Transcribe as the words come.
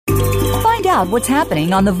out what's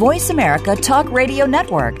happening on the Voice America Talk Radio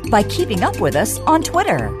Network by keeping up with us on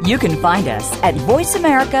Twitter. You can find us at Voice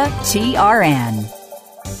America TRN.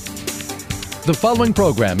 The following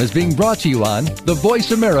program is being brought to you on the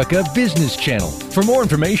Voice America Business Channel. For more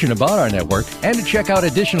information about our network and to check out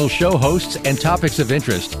additional show hosts and topics of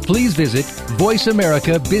interest, please visit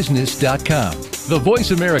voiceamericabusiness.com. The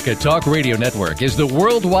Voice America Talk Radio Network is the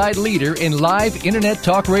worldwide leader in live Internet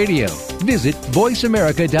talk radio. Visit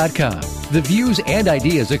voiceamerica.com. The views and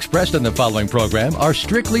ideas expressed on the following program are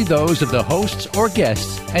strictly those of the hosts or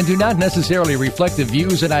guests and do not necessarily reflect the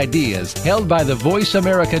views and ideas held by the Voice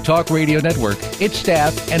America Talk Radio Network, its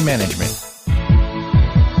staff, and management.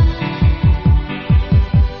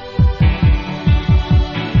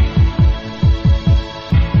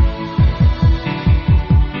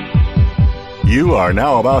 You are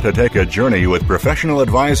now about to take a journey with professional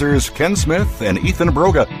advisors Ken Smith and Ethan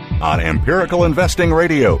Broga on Empirical Investing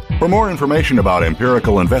Radio. For more information about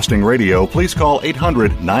Empirical Investing Radio, please call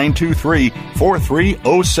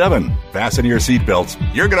 800-923-4307. Fasten your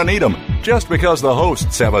seatbelts. You're going to need them. Just because the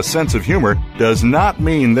hosts have a sense of humor does not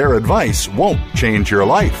mean their advice won't change your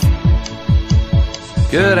life.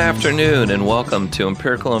 Good afternoon and welcome to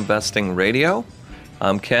Empirical Investing Radio.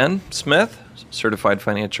 I'm Ken Smith, Certified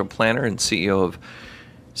Financial Planner and CEO of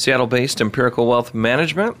Seattle-based Empirical Wealth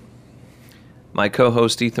Management. My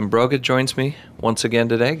co-host Ethan Broga joins me once again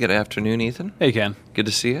today. Good afternoon, Ethan. Hey, Ken. Good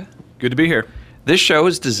to see you. Good to be here. This show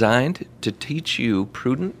is designed to teach you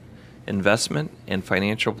prudent investment and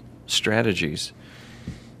financial strategies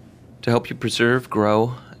to help you preserve,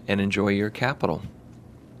 grow, and enjoy your capital.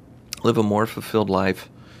 Live a more fulfilled life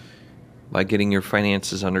by getting your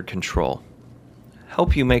finances under control.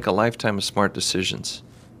 Help you make a lifetime of smart decisions.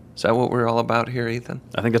 Is that what we're all about here, Ethan?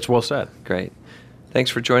 I think that's well said. Great. Thanks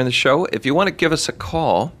for joining the show. If you want to give us a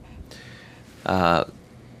call,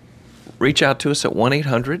 reach out to us at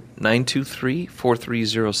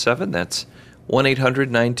 1-800-923-4307. That's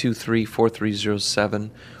 1-800-923-4307.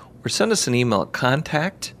 Or send us an email at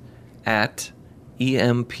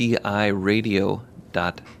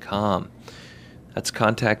contact@empiradio.com. That's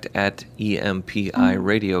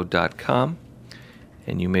contact@empiradio.com.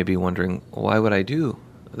 And you may be wondering, why would I do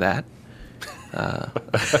that?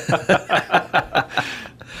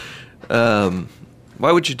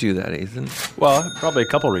 Why would you do that, Ethan? Well, probably a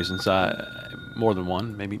couple reasons, more than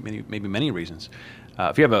one, maybe many reasons.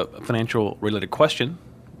 If you have a financial related question,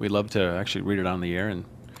 we'd love to actually read it on the air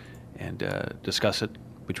and discuss it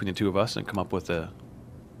between the two of us and come up with a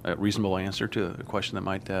reasonable answer to a question that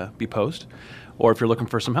might be posed. Or if you're looking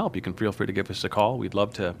for some help, you can feel free to give us a call. We'd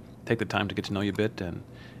love to take the time to get to know you a bit and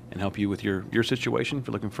help you with your situation if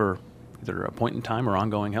you're looking for either a point in time or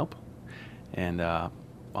ongoing help. And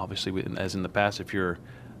obviously, as in the past, if you're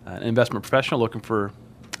an investment professional looking for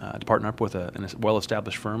to partner up with a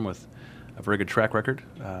well-established firm with a very good track record,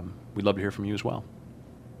 we'd love to hear from you as well.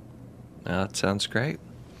 That sounds great.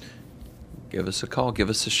 Give us a call. Give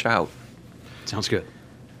us a shout. Sounds good.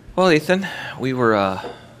 Well, Ethan, we were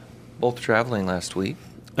both traveling last week.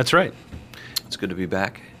 That's right. It's good to be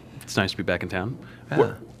back. It's nice to be back in town. Yeah.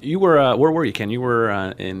 Where were you, Ken? You were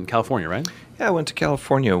in California, right? Yeah, I went to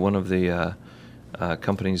California. One of the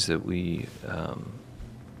companies that we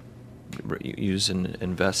use and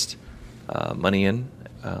invest money in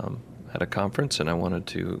at a conference, and I wanted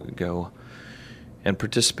to go and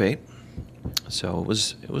participate. So it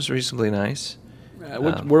was reasonably nice.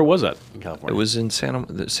 Where was that in California? It was in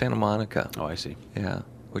Santa Monica. Oh, I see. Yeah,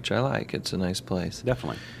 which I like. It's a nice place.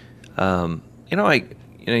 Definitely.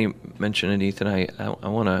 You mentioned it, Ethan. I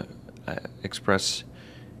want to express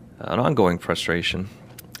an ongoing frustration.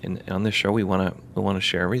 On this show, we want to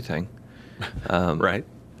share everything. Right.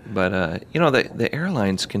 But the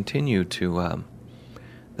airlines continue to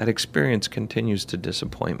that experience continues to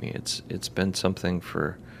disappoint me. It's been something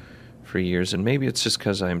for years, and maybe it's just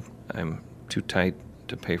because I'm too tight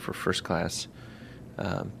to pay for first class.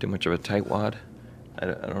 Too much of a tightwad. I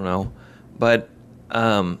don't know, but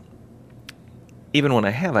even when I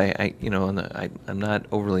have, I'm not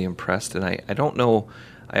overly impressed, and I don't know.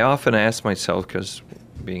 I often ask myself, because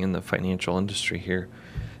being in the financial industry here,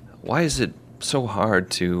 why is it so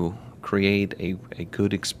hard to create a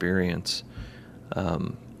good experience,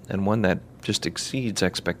 and one that just exceeds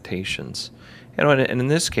expectations? And in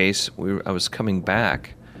this case, I was coming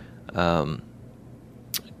back I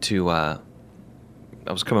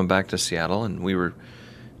was coming back to Seattle, and we were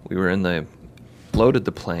loaded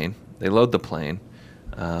the plane. They load the plane,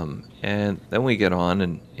 and then we get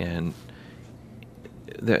on, and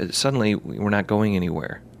suddenly we're not going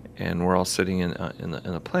anywhere, and we're all sitting in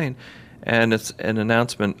the plane, and it's an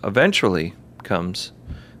announcement eventually comes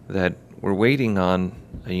that we're waiting on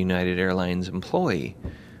a United Airlines employee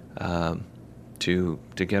to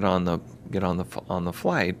get on the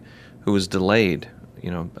flight, who was delayed.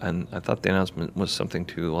 And I thought the announcement was something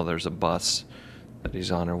to, well, there's a bus that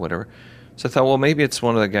he's on or whatever. So I thought, well, maybe it's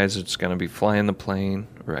one of the guys that's going to be flying the plane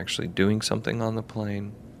or actually doing something on the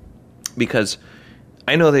plane, because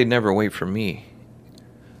I know they'd never wait for me.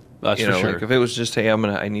 That's for sure. Like if it was just, hey,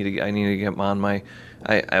 I need to get on my,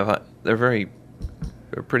 they're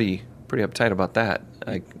pretty uptight about that.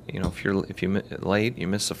 Like, if you're late, you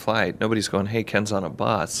miss a flight. Nobody's going, hey, Ken's on a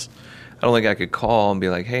bus. I don't think I could call and be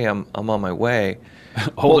like, hey, I'm on my way.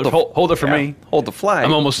 Hold it for me. Hold the flight.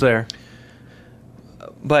 I'm almost there.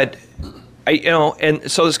 But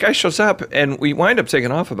and so this guy shows up, and we wind up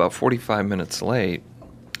taking off about 45 minutes late.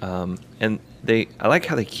 And I like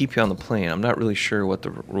how they keep you on the plane. I'm not really sure what the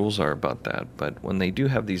rules are about that, but when they do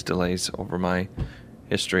have these delays over my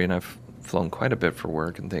history, and I've flown quite a bit for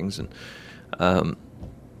work and things, and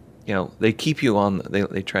they keep you on.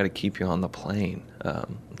 They try to keep you on the plane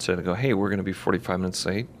instead of go, hey, we're going to be 45 minutes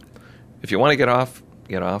late. If you want to get off,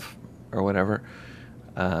 or whatever.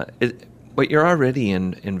 But you're already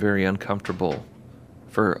in very uncomfortable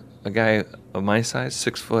for a guy of my size,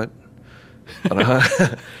 6 foot,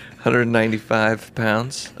 195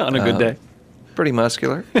 pounds. On a good day. Pretty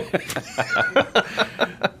muscular.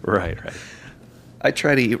 Right. I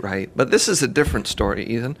try to eat right. But this is a different story,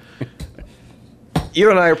 Ethan. You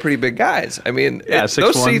and I are pretty big guys. I mean,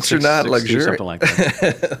 those seats are not luxurious. Something like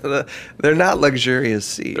that. They're not luxurious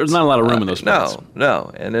seats. There's not a lot of room in those spots. No.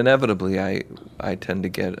 And inevitably, I tend to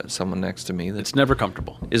get someone next to me that it's never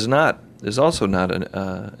comfortable. Is also not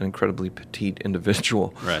an incredibly petite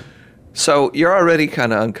individual. Right. So you're already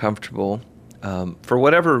kind of uncomfortable. For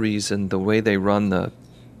whatever reason, the way they run the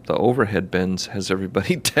overhead bins has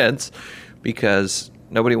everybody tense, because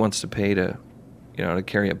nobody wants to pay to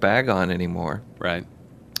carry a bag on anymore. Right.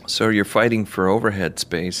 So you're fighting for overhead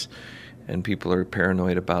space, and people are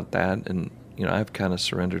paranoid about that. And I've kind of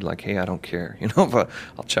surrendered, like, hey, I don't care. If I'll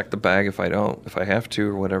check the bag if I have to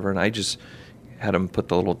or whatever. And I just had them put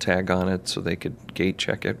the little tag on it so they could gate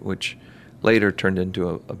check it, which later turned into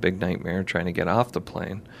a big nightmare trying to get off the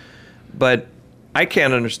plane. But I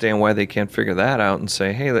can't understand why they can't figure that out and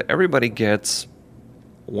say, hey, everybody gets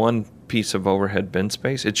one piece of overhead bin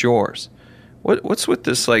space. It's yours. What's with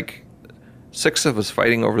this, like, 6 of us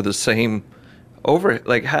fighting over the same overhead?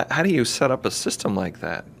 Like, how do you set up a system like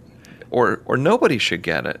that? Or nobody should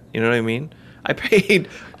get it. You know what I mean?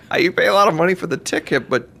 You pay a lot of money for the ticket,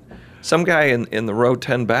 but some guy in the row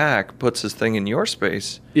 10 back puts his thing in your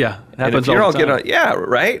space. Yeah, it happens all all the time. Yeah,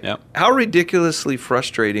 right? Yep. How ridiculously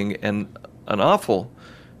frustrating and an awful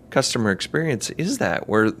customer experience is that,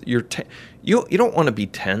 where you don't want to be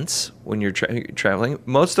tense when you're traveling.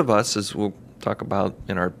 Most of us, as we'll talk about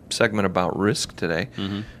in our segment about risk today,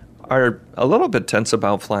 are a little bit tense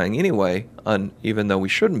about flying anyway, even though we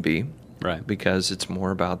shouldn't be. Right. Because it's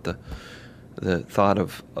more about the thought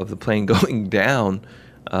of the plane going down.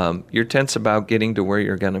 You're tense about getting to where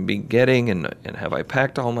you're going to be getting, and have I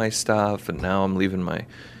packed all my stuff, and now I'm leaving my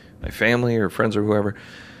family or friends or whoever.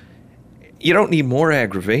 You don't need more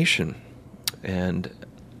aggravation. And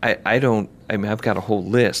I've got a whole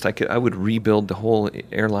list. I would rebuild the whole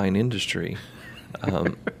airline industry,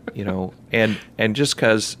 and just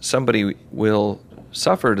because somebody will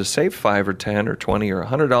suffer to save $5 or $10 or $20 or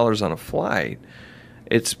 $100 on a flight,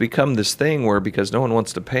 it's become this thing where, because no one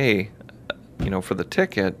wants to pay, for the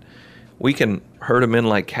ticket, we can herd them in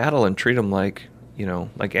like cattle and treat them like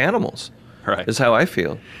animals. Right. Is how I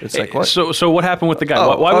feel. It's like, what? So what happened with the guy?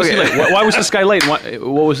 Why was he late? Why was this guy late? What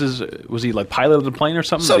was his? Was he like piloted the plane or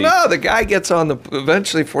something? So the guy gets on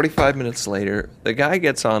eventually 45 minutes later, the guy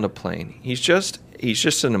gets on the plane. He's just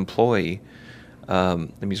an employee.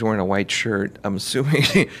 And he's wearing a white shirt, I'm assuming,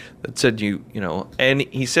 that said and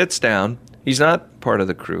he sits down. He's not part of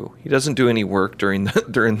the crew. He doesn't do any work during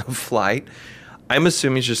the flight. I'm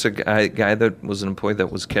assuming he's just a guy that was an employee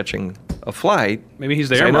that was catching a flight. Maybe he's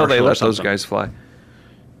the air marshal. I know they let those guys fly.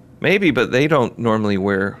 Maybe, but they don't normally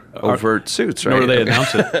wear overt suits, right? Nor do they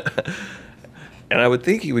announce it. And I would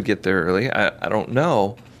think he would get there early. I don't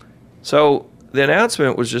know. So the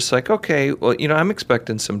announcement was just like, okay, well, I'm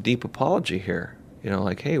expecting some deep apology here.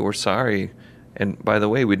 Like, hey, we're sorry. And by the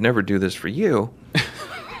way, we'd never do this for you.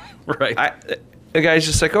 Right. The guy's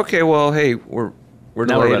just like, okay, well, hey, we're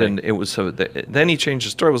delayed, and it was then he changed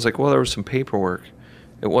the story. It was like, well, there was some paperwork.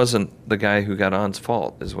 It wasn't the guy who got on's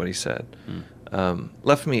fault, is what he said.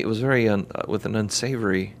 Left me. It was very with an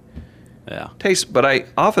unsavory taste. But I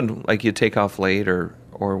often, like, you take off late, or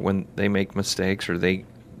when they make mistakes, or they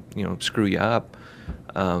screw you up.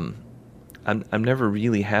 I'm never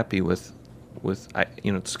really happy with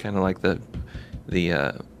it's kind of like the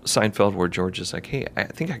Seinfeld where George is like, hey, I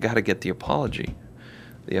think I got to get the apology.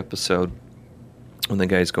 The episode when the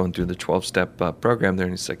guy's going through the 12-step program there,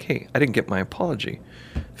 and he's like, hey, I didn't get my apology.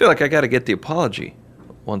 I feel like I got to get the apology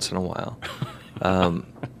once in a while.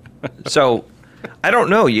 So I don't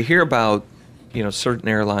know. You hear about, certain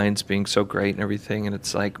airlines being so great and everything, and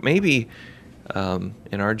it's like maybe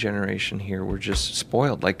in our generation here, we're just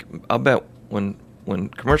spoiled. Like, I'll bet when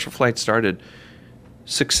commercial flights started,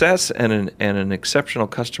 success and an exceptional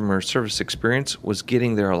customer service experience was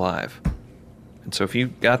getting there alive. And so if you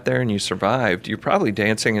got there and you survived, you're probably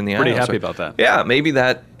dancing in the aisle. Pretty happy about that. Yeah, maybe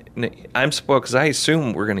that. I'm spoiled because I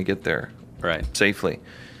assume we're going to get there safely.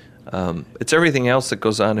 It's everything else that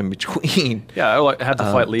goes on in between. Yeah, I had the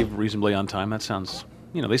flight leave reasonably on time. That sounds,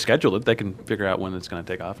 they scheduled it. They can figure out when it's going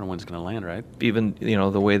to take off and when it's going to land, right? Even,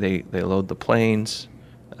 the way they load the planes.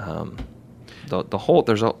 The whole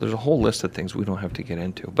there's a whole list of things we don't have to get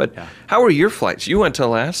into. But how were your flights? You went to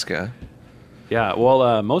Alaska. Yeah,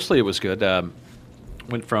 well, mostly it was good.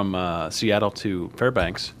 Went from Seattle to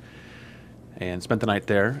Fairbanks and spent the night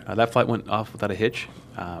there. That flight went off without a hitch.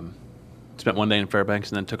 Spent one day in Fairbanks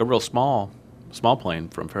and then took a real small plane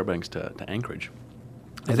from Fairbanks to Anchorage.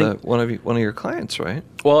 I think one of your clients, right?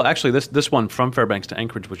 Well, actually, this one from Fairbanks to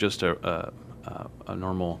Anchorage was just a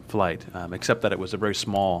normal flight, except that it was a very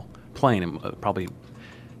small plane. It probably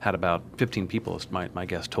had about 15 people, is my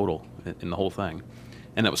guess, total in the whole thing.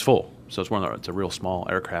 And it was full. So it's a real small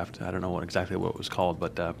aircraft. I don't know exactly what it was called,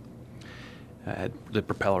 but it had the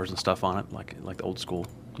propellers and stuff on it, like the old school.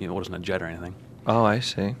 It wasn't a jet or anything. Oh, I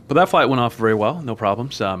see. But that flight went off very well, no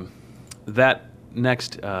problems. That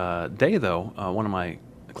next day, though, one of my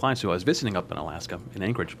clients who I was visiting up in Alaska, in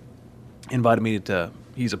Anchorage, invited me to.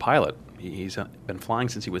 He's a pilot. He's been flying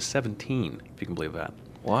since he was 17, if you can believe that.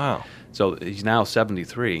 Wow. So he's now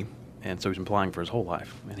 73. And so he's been flying for his whole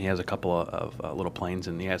life. And he has a couple of little planes,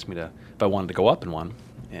 and he asked me if I wanted to go up in one.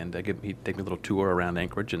 And he'd take me a little tour around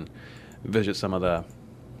Anchorage and visit some of the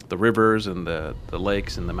rivers and the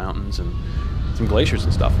lakes and the mountains and some glaciers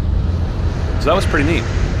and stuff. So that was pretty neat.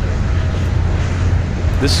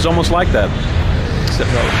 This is almost like that.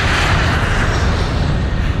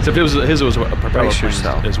 Except his was a propeller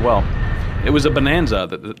plane as well. It was a Bonanza.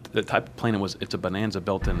 The type of plane it's a Bonanza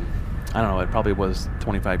built in, I don't know, it probably was a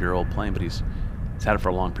 25-year-old plane, but he's had it for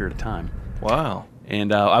a long period of time. Wow.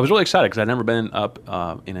 And I was really excited because I'd never been up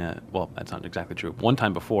well, that's not exactly true. One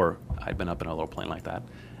time before, I'd been up in a little plane like that.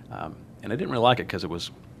 And I didn't really like it because it was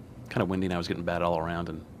kind of windy and I was getting bad all around.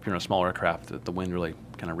 And if you're in a small aircraft, the wind really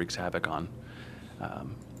kind of wreaks havoc on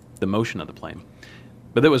the motion of the plane.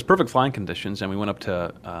 But it was perfect flying conditions, and we went up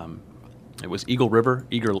to... it was Eagle River,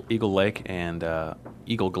 Eagle Lake, and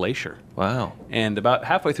Eagle Glacier. Wow. And about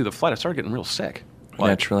halfway through the flight, I started getting real sick.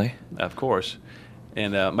 Naturally. Of course.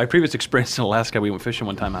 And my previous experience in Alaska, we went fishing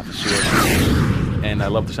one time out the Seward, and I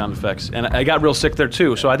love the sound effects. And I got real sick there,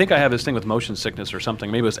 too. So I think I have this thing with motion sickness or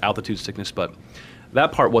something. Maybe it was altitude sickness, but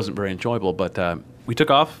that part wasn't very enjoyable. But we took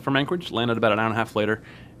off from Anchorage, landed about an hour and a half later,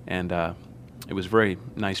 and it was a very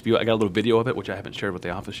nice view. I got a little video of it, which I haven't shared with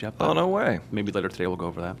the office yet. Oh, no way. Maybe later today we'll go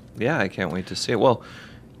over that. Yeah, I can't wait to see it. Well,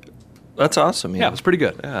 that's awesome. Yeah, it was pretty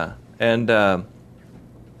good. Yeah. And, I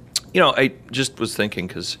just was thinking,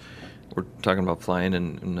 because we're talking about flying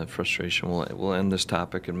and the frustration. We'll end this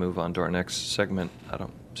topic and move on to our next segment. I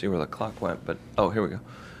don't see where the clock went, but, here we go.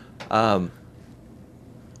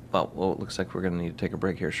 Well, it looks like we're going to need to take a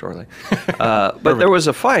break here shortly. But there was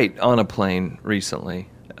a fight on a plane recently,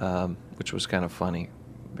 which was kind of funny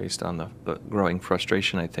based on the growing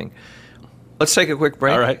frustration, I think. Let's take a quick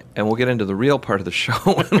break, all right, and we'll get into the real part of the show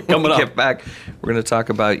when we get back. We're going to talk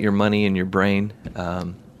about your money and your brain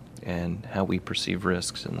and how we perceive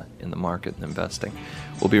risks in the market and investing.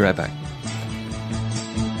 We'll be right back.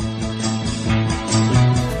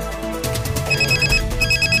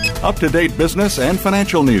 Up-to-date business and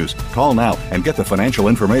financial news. Call now and get the financial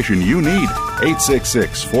information you need.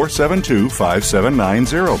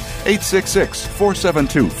 866-472-5790.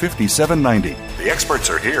 866-472-5790. The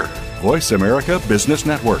experts are here. Voice America Business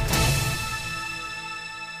Network.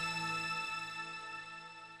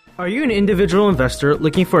 Are you an individual investor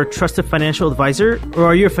looking for a trusted financial advisor? Or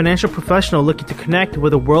are you a financial professional looking to connect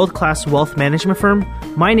with a world-class wealth management firm?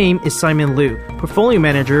 My name is Simon Liu, Portfolio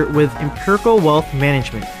Manager with Empirical Wealth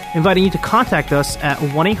Management, inviting you to contact us at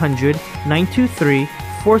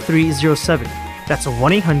 1-800-923-4307. That's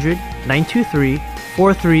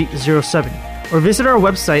 1-800-923-4307. Or visit our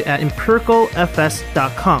website at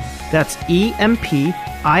empiricalfs.com. That's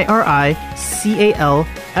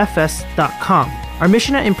EMPIRICALFS.com. Our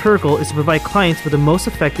mission at Empirical is to provide clients with the most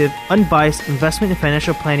effective, unbiased investment and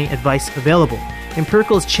financial planning advice available.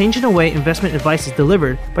 Empirical is changing the way investment advice is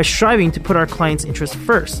delivered by striving to put our clients' interests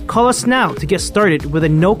first. Call us now to get started with a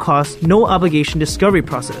no-cost, no-obligation discovery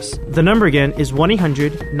process. The number again is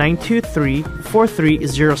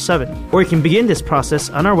 1-800-923-4307, or you can begin this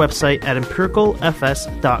process on our website at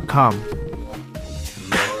empiricalfs.com.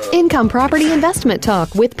 Income Property Investment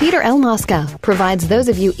Talk with Peter L. Mosca provides those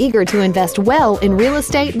of you eager to invest well in real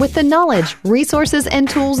estate with the knowledge, resources, and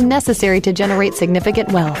tools necessary to generate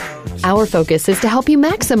significant wealth. Our focus is to help you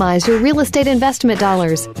maximize your real estate investment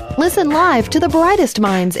dollars. Listen live to the brightest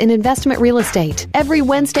minds in investment real estate every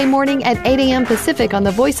Wednesday morning at 8 a.m. Pacific on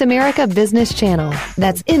the Voice America Business Channel.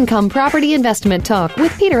 That's Income Property Investment Talk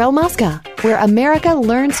with Peter L. Mosca, where America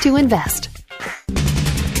learns to invest.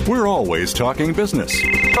 We're always talking business.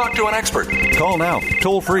 Talk to an expert. Call now,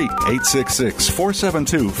 toll free,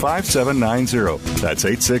 866-472-5790. That's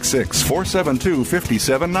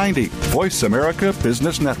 866-472-5790. Voice America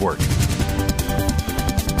Business Network.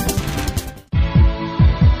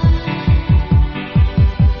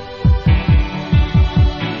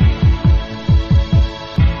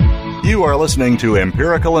 You are listening to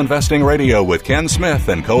Empirical Investing Radio with Ken Smith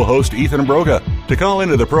and co-host Ethan Broga. To call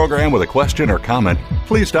into the program with a question or comment,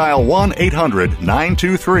 please dial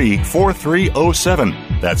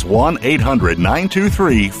 1-800-923-4307. That's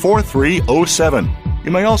 1-800-923-4307.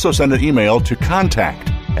 You may also send an email to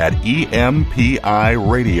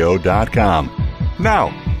contact@empiradio.com.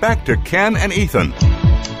 Now, back to Ken and Ethan.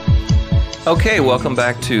 Okay, welcome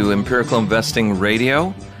back to Empirical Investing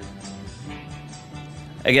Radio.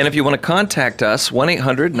 Again, if you want to contact us,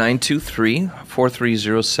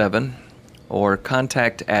 1-800-923-4307 or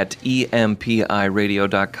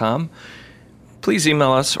contact@empiradio.com. Please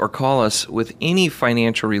email us or call us with any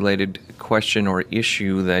financial-related question or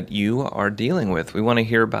issue that you are dealing with. We want to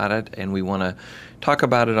hear about it, and we want to talk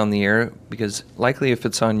about it on the air because likely if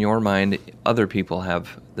it's on your mind, other people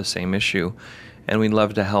have the same issue, and we'd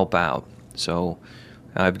love to help out. So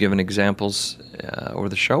I've given examples over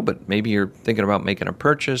the show, but maybe you're thinking about making a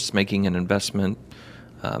purchase, making an investment.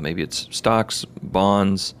 Maybe it's stocks,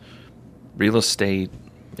 bonds, real estate,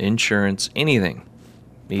 insurance, anything.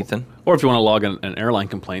 Ethan? Or if you want to log an airline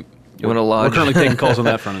complaint. You want to log? We're currently taking calls on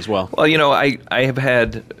that front as well. Well, you know, I have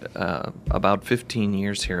had about 15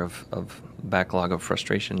 years here of backlog of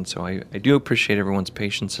frustration, so I do appreciate everyone's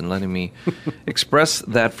patience in letting me express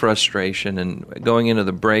that frustration. And going into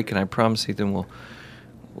the break, and I promise, Ethan, we'll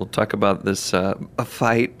talk about this a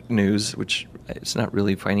fight news, which it's not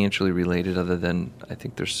really financially related, other than I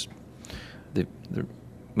think there's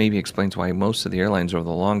maybe explains why most of the airlines over the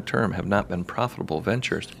long term have not been profitable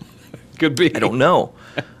ventures. Could be. I don't know.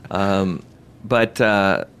 But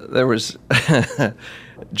there was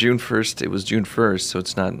June 1st. It was June 1st, so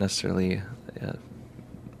it's not necessarily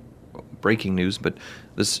breaking news, but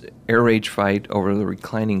this air rage fight over the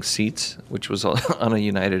reclining seats, which was on a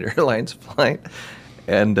United Airlines flight.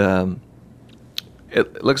 And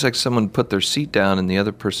it looks like someone put their seat down and the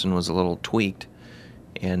other person was a little tweaked.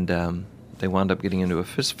 And they wound up getting into a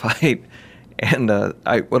fist fight. And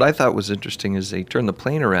what I thought was interesting is they turned the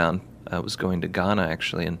plane around. I was going to Ghana,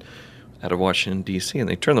 actually, and out of Washington, D.C., and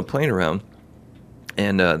they turned the plane around,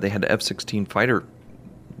 and they had F-16 fighter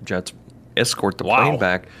jets escort the plane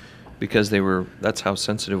back because that's how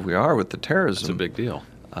sensitive we are with the terrorism. That's a big deal.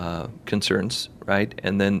 Concerns, right?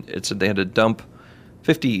 And then it said they had to dump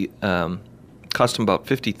cost them about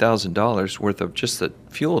 $50,000 worth of just the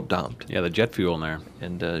fuel dumped. Yeah, the jet fuel in there.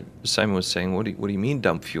 And Simon was saying, what do you mean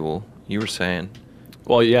dump fuel? You were saying.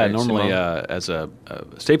 Well, yeah, normally as a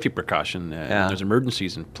safety precaution, there's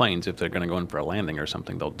emergencies in planes. If they're going to go in for a landing or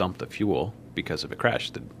something, they'll dump the fuel because if it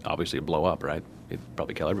crashed, obviously it'd blow up, right? It'd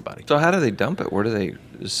probably kill everybody. So how do they dump it? Where do they,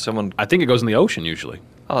 is someone? I think it goes in the ocean usually.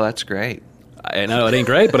 Oh, that's great. I know it ain't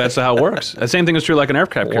great, but that's how it works. The same thing is true like an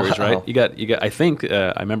aircraft carriers, right? You got. I think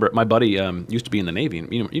I remember my buddy used to be in the Navy.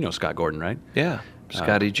 You know Scott Gordon, right? Yeah,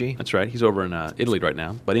 Scotty G. That's right. He's over in Italy right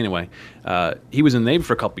now. But anyway, he was in the Navy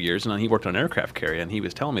for a couple of years, and then he worked on an aircraft carrier. And he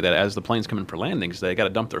was telling me that as the planes come in for landings, they got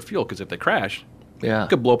to dump their fuel because if they crash, it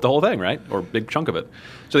could blow up the whole thing, right? Or a big chunk of it.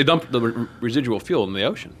 So they dump the residual fuel in the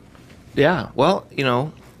ocean. Yeah. Well,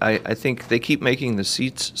 I think they keep making the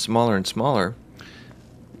seats smaller and smaller.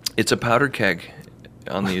 It's a powder keg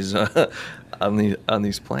on these on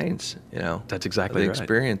these planes. That's exactly the right.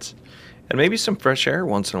 experience, and maybe some fresh air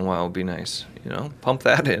once in a while would be nice. Pump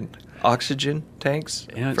that in. Oxygen tanks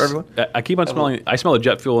for everyone. I keep on smelling. I smell the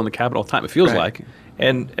jet fuel in the cabin all the time. It feels like,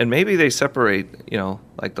 and maybe they separate.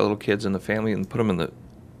 Like the little kids in the family and put them in the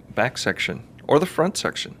back section or the front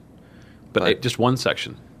section, but just one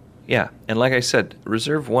section. Yeah, and like I said,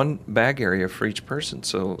 reserve one bag area for each person,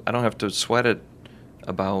 so I don't have to sweat it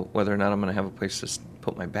about whether or not I'm going to have a place to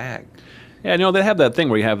put my bag. Yeah, they have that thing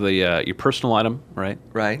where you have the your personal item, right?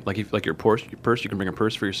 Right. Like your purse, you can bring a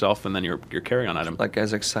purse for yourself, and then your carry-on item. Like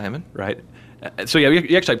guys like Simon. Right. So yeah,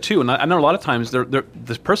 you actually have two, and I know a lot of times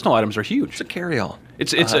the personal items are huge. It's a carry-on.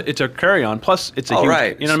 It's a carry-on plus it's a huge.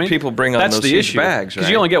 Right. You know what I mean? People bring on That's those the huge issue, bags, because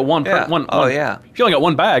right? you only get one. Yeah. One. Yeah. If you only got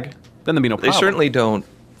one bag, then there'd be no problem. They certainly don't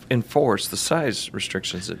enforce the size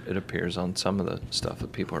restrictions. It appears on some of the stuff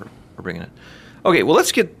that people are bringing in. Okay, well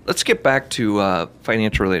let's get back to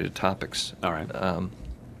financial related topics. All right,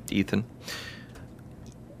 Ethan.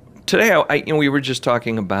 Today, we were just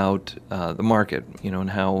talking about the market, and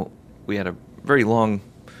how we had a very long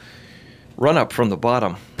run up from the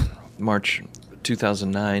bottom, March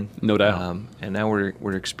 2009. No doubt. And now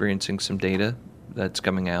we're experiencing some data that's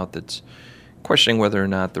coming out that's questioning whether or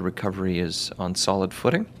not the recovery is on solid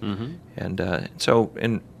footing. Mm-hmm. And so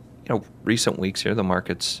in recent weeks here, the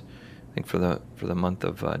markets, I think for the month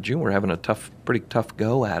of June, we're having a pretty tough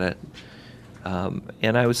go at it.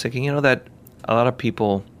 And I was thinking, that a lot of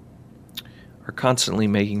people are constantly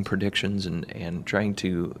making predictions and trying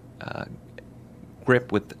to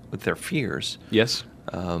grip with their fears. Yes.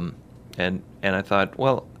 And I thought,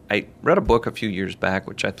 well, I read a book a few years back,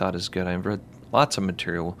 which I thought is good. I've read lots of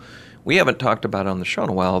material. We haven't talked about it on the show in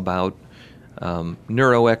a while about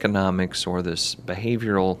neuroeconomics or this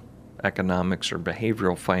behavioral economics or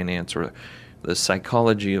behavioral finance or the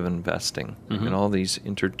psychology of investing, mm-hmm. and all these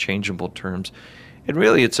interchangeable terms. And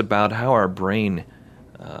really it's about how our brain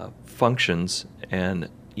functions, and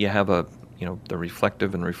you have the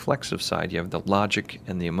reflective and reflexive side, you have the logic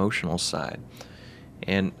and the emotional side.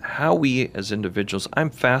 And how we as individuals, I'm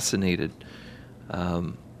fascinated,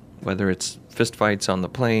 whether it's fistfights on the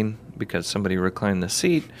plane because somebody reclined the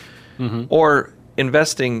seat, mm-hmm. or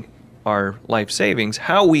investing our life savings,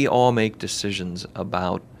 how we all make decisions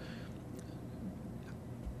about,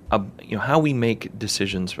 how we make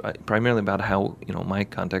decisions, primarily about how, my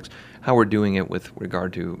context, how we're doing it with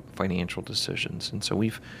regard to financial decisions. And so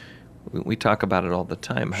we talk about it all the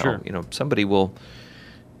time, how, sure. Somebody will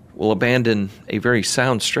abandon a very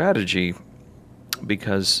sound strategy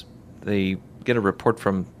because they get a report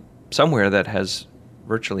from somewhere that has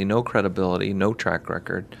virtually no credibility, no track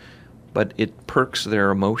record, but it perks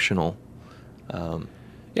their emotional.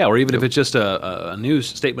 Or even if it's just a news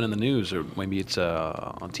statement in the news, or maybe it's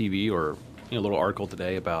on TV, or a little article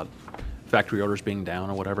today about factory orders being down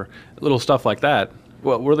or whatever, little stuff like that.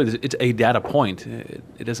 Well, really, it's a data point.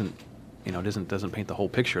 It doesn't, doesn't paint the whole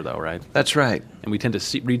picture, though, right? That's right. And we tend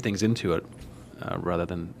to read things into it rather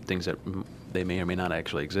than things that they may or may not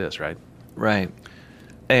actually exist, right? Right.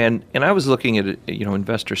 And I was looking at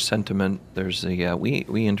investor sentiment. There's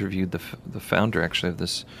we interviewed the founder actually of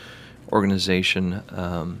this organization,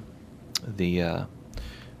 the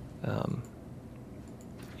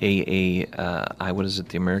what is it?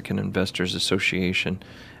 The American Investors Association,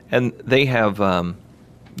 and they have the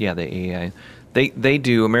AAI. They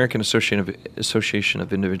do American Association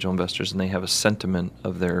of Individual Investors, and they have a sentiment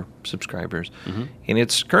of their subscribers, mm-hmm. and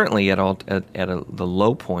it's currently at the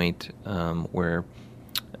low point where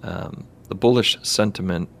the bullish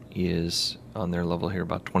sentiment is on their level here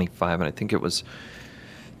about 25, and I think it was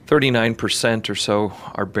 39% or so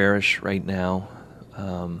are bearish right now.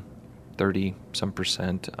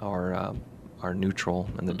 30-some% are neutral,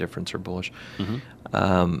 and the difference are bullish.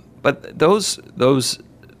 Mm-hmm. But those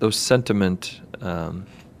sentiment,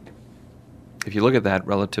 if you look at that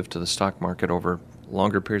relative to the stock market over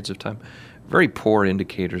longer periods of time, very poor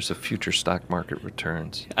indicators of future stock market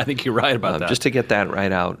returns. I think you're right about that. Just to get that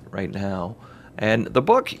right out right now. And the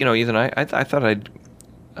book, Ethan, I thought I'd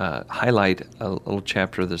highlight a little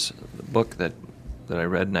chapter of this book that I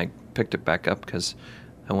read, and I picked it back up because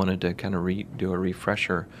I wanted to kind of do a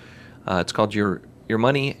refresher. It's called Your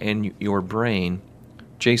Money and Your Brain.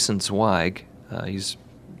 Jason Zweig, he's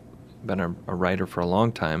been a writer for a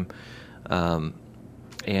long time,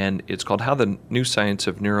 and it's called How the New Science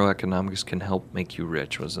of Neuroeconomics Can Help Make You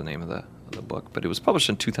Rich was the name of the book, but it was published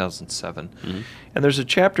in 2007. Mm-hmm. And there's a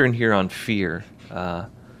chapter in here on fear, and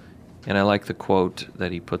I like the quote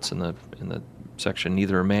that he puts in the section: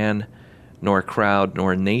 neither a man nor a crowd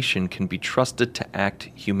nor a nation can be trusted to act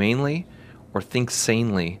humanely or think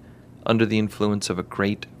sanely under the influence of a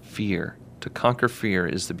great fear. To conquer fear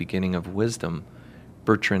is the beginning of wisdom.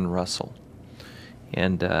 Bertrand Russell.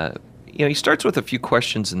 And he starts with a few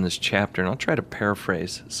questions in this chapter, and I'll try to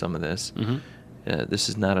paraphrase some of this. Mm-hmm. This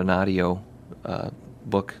is not an audio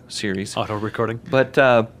book series. Auto recording. But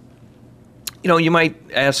You might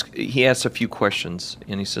ask, he asks a few questions,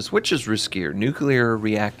 and he says, which is riskier, nuclear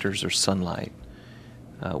reactors or sunlight?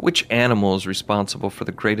 Which animal is responsible for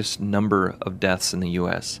the greatest number of deaths in the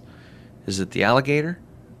U.S.? Is it the alligator,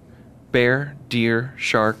 bear, deer,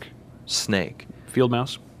 shark, snake? Field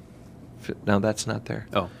mouse? No, that's not there.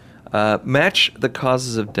 Oh. Match the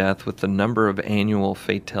causes of death with the number of annual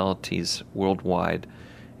fatalities worldwide.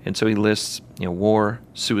 And so he lists, war,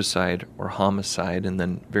 suicide, or homicide, and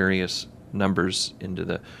then various numbers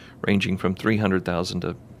ranging from 300,000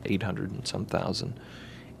 to 800 and some thousand.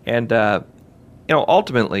 And,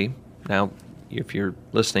 ultimately, now, if you're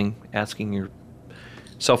listening, asking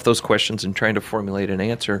yourself those questions and trying to formulate an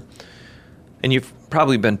answer, and you've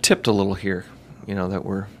probably been tipped a little here,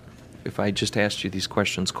 that if I just asked you these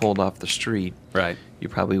questions cold off the street, right, you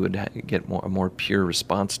probably would get a more pure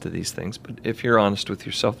response to these things. But if you're honest with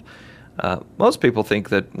yourself, most people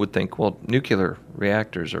would think, well, nuclear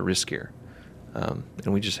reactors are riskier. And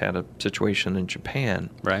we just had a situation in Japan.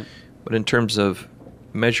 Right. But in terms of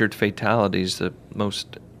measured fatalities, the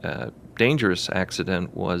most dangerous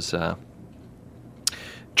accident was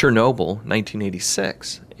Chernobyl,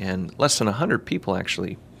 1986, and less than 100 people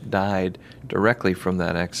actually died directly from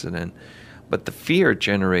that accident. But the fear it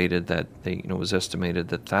generated, that it was estimated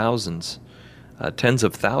that thousands, tens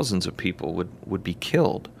of thousands of people would be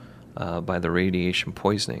killed by the radiation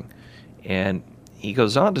poisoning. And he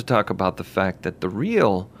goes on to talk about the fact that the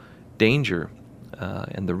real danger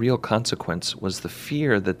and the real consequence was the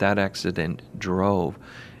fear that accident drove.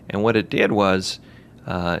 And what it did was,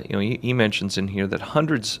 he mentions in here that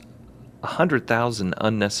 100,000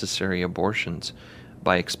 unnecessary abortions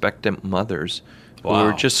by expectant mothers who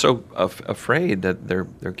were just so afraid that their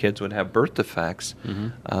kids would have birth defects,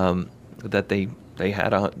 that they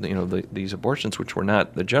had these abortions, which were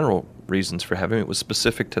not the general reasons for having it. It was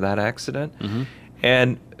specific to that accident.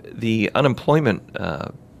 And the unemployment,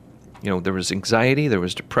 there was anxiety, there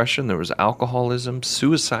was depression, there was alcoholism,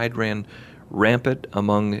 suicide ran rampant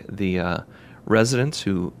among the residents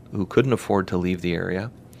who couldn't afford to leave the area.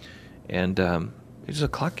 And is the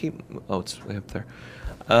clock keep? Oh, it's way up there.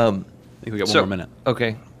 I think we got one more minute.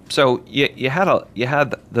 Okay, so you had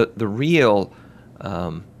the real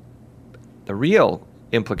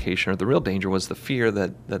implication, or the real danger, was the fear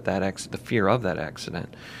the fear of that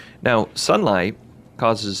accident. Now, sunlight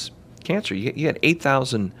causes cancer. You had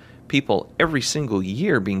 8,000 people every single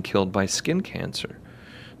year being killed by skin cancer.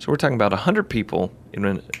 So we're talking about 100 people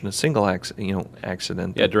in a single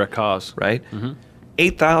accident. Yeah, direct cause. Right?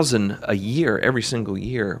 8,000 a year, every single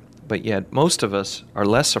year, but yet most of us are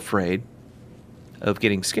less afraid of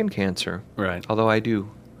getting skin cancer. Right. Although I do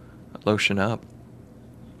lotion up.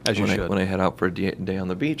 As you should. When I head out for a day on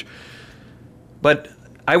the beach. But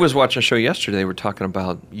I was watching a show yesterday. They were talking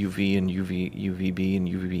about UV and UVB and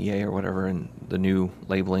UVA or whatever, and the new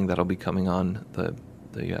labeling that'll be coming on the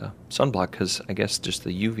sunblock, because I guess just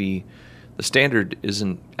the UV, the standard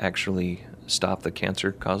isn't actually stop the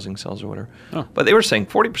cancer-causing cells or whatever. Oh. But they were saying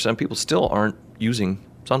 40% of people still aren't using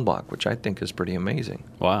sunblock, which I think is pretty amazing.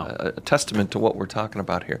 Wow. A testament to what we're talking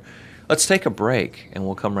about here. Let's take a break, and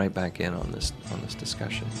we'll come right back in on this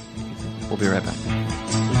discussion. We'll be right back.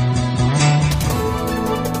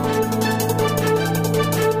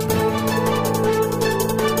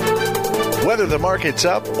 Whether the market's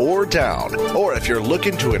up or down, or if you're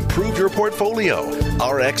looking to improve your portfolio,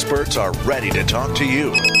 our experts are ready to talk to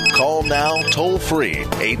you. Call now toll free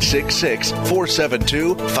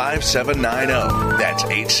 866-472-5790. That's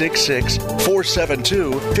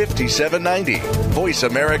 866-472-5790. Voice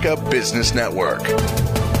America Business Network.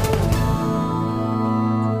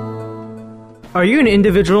 Are you an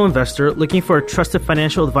individual investor looking for a trusted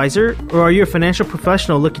financial advisor, or are you a financial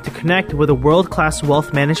professional looking to connect with a world-class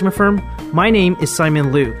wealth management firm? My name is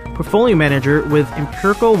Simon Liu, portfolio manager with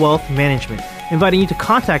Empirical Wealth Management, inviting you to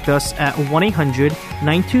contact us at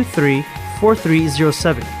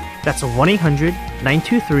 1-800-923-4307. That's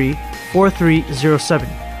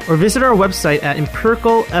 1-800-923-4307. Or visit our website at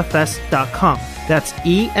empiricalfs.com. That's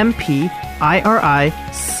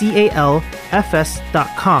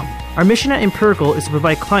EMPIRICALFS.com. Our mission at Empirical is to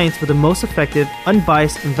provide clients with the most effective,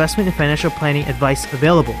 unbiased investment and financial planning advice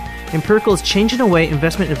available. Empirical is changing the way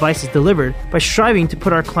investment advice is delivered by striving to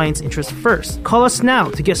put our clients' interests first. Call us now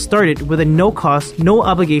to get started with a no-cost,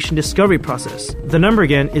 no-obligation discovery process. The number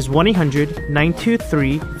again is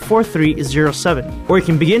 1-800-923-4307. Or you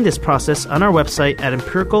can begin this process on our website at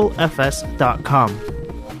empiricalfs.com.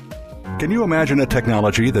 Can you imagine a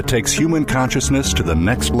technology that takes human consciousness to the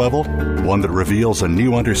next level? One that reveals a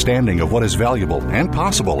new understanding of what is valuable and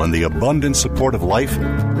possible in the abundant support of life?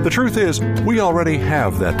 The truth is, we already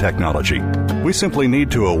have that technology. We simply need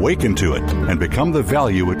to awaken to it and become the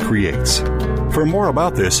value it creates. For more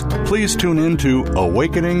about this, please tune in to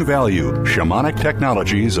Awakening Value, Shamanic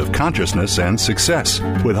Technologies of Consciousness and Success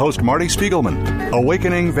with host Marty Spiegelman.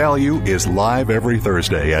 Awakening Value is live every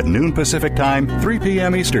Thursday at noon Pacific Time, 3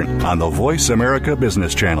 p.m. Eastern on the Voice America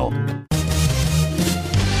Business Channel.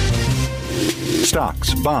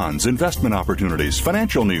 Stocks, bonds, investment opportunities,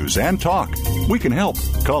 financial news, and talk. We can help.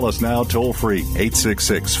 Call us now toll-free,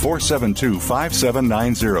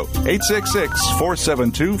 866-472-5790,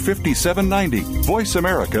 866-472-5790. Voice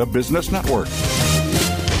America Business Network.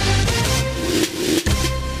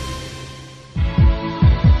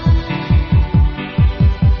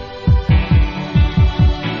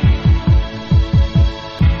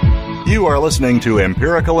 You are listening to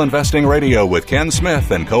Empirical Investing Radio with Ken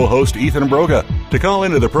Smith and co-host Ethan Broga. To call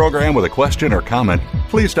into the program with a question or comment,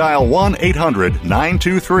 please dial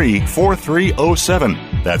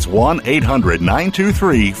 1-800-923-4307. That's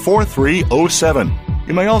 1-800-923-4307.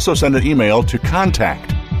 You may also send an email to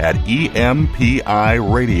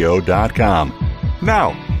contact@empiradio.com.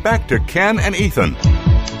 Now, back to Ken and Ethan.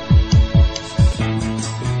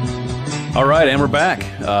 All right, and we're back.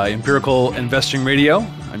 Empirical Investing Radio.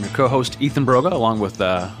 I'm your co-host, Ethan Broga, along with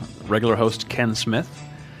regular host, Ken Smith.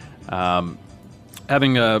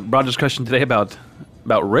 Having a broad discussion today about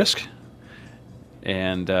risk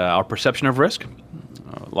and our perception of risk.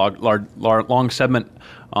 Long segment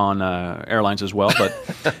on airlines as well, but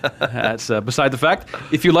that's beside the fact.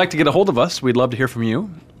 If you'd like to get a hold of us, we'd love to hear from you.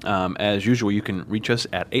 As usual, you can reach us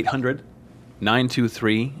at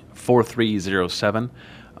 800-923-4307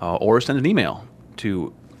 or send an email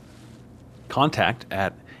to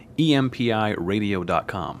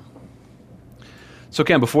contact@empiradio.com. So,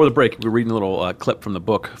 Ken, before the break, we were reading a little clip from the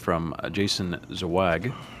book from Jason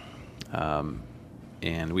Zweig,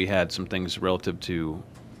 and we had some things relative to,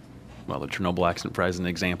 the Chernobyl accident, as an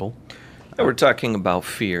example. We're talking about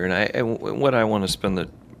fear, and what I want to spend the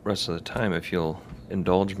rest of the time, if you'll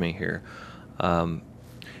indulge me here. Hey,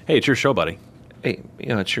 it's your show, buddy. Hey,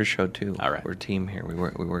 it's your show too. All right, we're a team here. We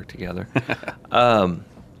work together.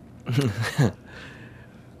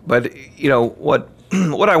 But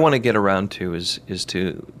what I want to get around to is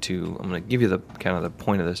to I'm going to give you the kind of the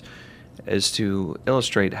point of this is to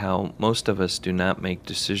illustrate how most of us do not make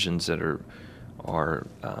decisions that are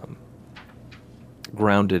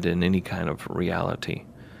grounded in any kind of reality.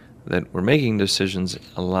 That we're making decisions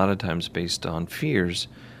a lot of times based on fears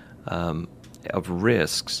of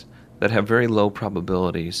risks that have very low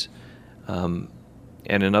probabilities, and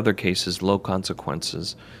in other cases low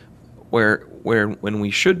consequences. Where when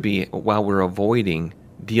we should be, while we're avoiding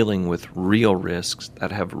dealing with real risks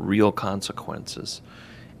that have real consequences,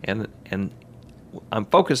 and I'm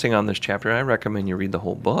focusing on this chapter. And I recommend you read the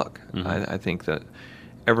whole book. Mm-hmm. I think that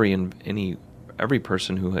every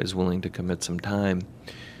person who is willing to commit some time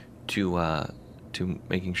to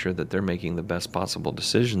making sure that they're making the best possible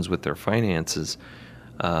decisions with their finances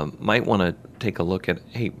might want to take a look at,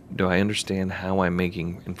 hey, do I understand how I'm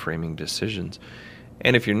making and framing decisions?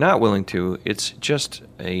 And if you're not willing to, it's just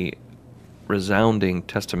a resounding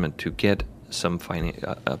testament to get some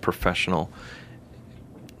a professional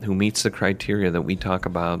who meets the criteria that we talk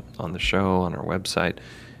about on the show, on our website,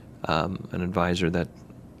 an advisor that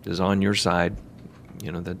is on your side,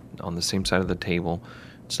 that on the same side of the table.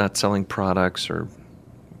 It's not selling products or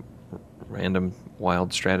random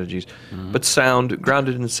wild strategies, but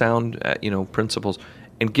grounded in sound, principles.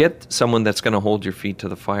 And get someone that's going to hold your feet to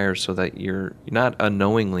the fire so that you're not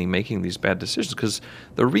unknowingly making these bad decisions. Because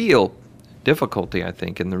the real difficulty, I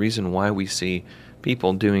think, and the reason why we see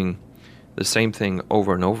people doing the same thing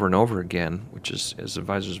over and over and over again, which is, as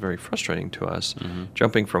advisors, very frustrating to us,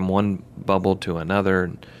 jumping from one bubble to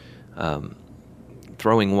another,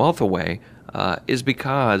 throwing wealth away, is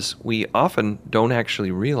because we often don't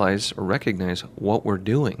actually realize or recognize what we're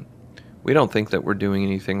doing. We don't think that we're doing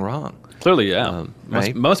anything wrong. Clearly, yeah.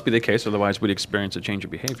 Right? Must be the case, otherwise we'd experience a change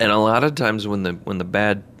of behavior. And a lot of times when the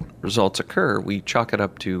bad results occur, we chalk it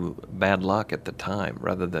up to bad luck at the time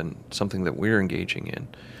rather than something that we're engaging in,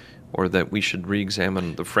 or that we should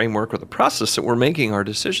re-examine the framework or the process that we're making our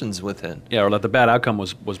decisions within. Yeah, or that the bad outcome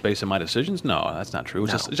was based on my decisions? No, that's not true.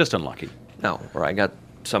 It's just unlucky. No, or I got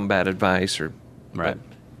some bad advice, or right.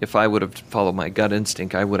 If I would have followed my gut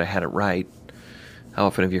instinct, I would have had it right. How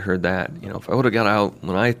often have you heard that? If I would have got out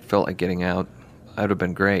when I felt like getting out, I would have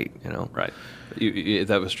been great. Right.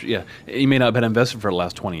 That was true. Yeah. You may not have been invested for the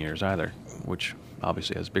last 20 years either, which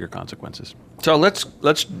obviously has bigger consequences. So let's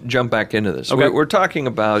jump back into this. Okay. We're talking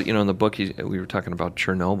about, in the book we were talking about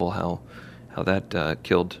Chernobyl, how that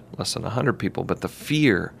killed less than 100 people. But the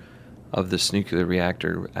fear of this nuclear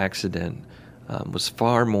reactor accident was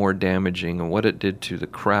far more damaging, and what it did to the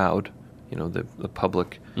crowd, the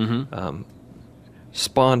public,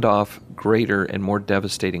 spawned off greater and more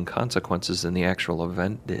devastating consequences than the actual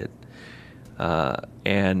event did.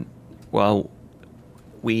 And while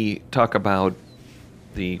we talk about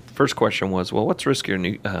the first question was, well, what's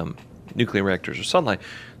riskier, nuclear reactors or sunlight?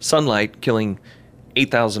 Sunlight killing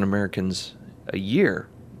 8,000 Americans a year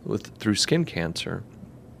through skin cancer.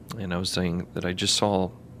 And I was saying that I just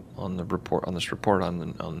saw on this report on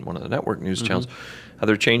one of the network news channels how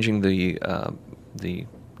they're changing the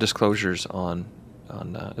disclosures on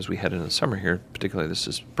as we head into the summer here. Particularly, this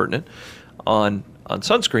is pertinent on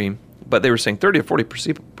sunscreen. But they were saying 30 to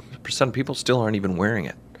 40% of people still aren't even wearing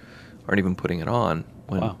it, aren't even putting it on.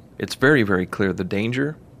 When it's very, very clear the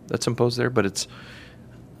danger that's imposed there, but it's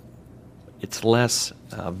less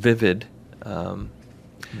vivid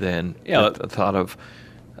than the thought of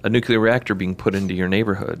a nuclear reactor being put into your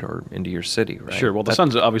neighborhood or into your city, right? Sure. Well, the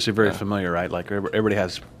sun's obviously very familiar, right? Like everybody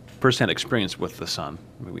has firsthand experience with the sun.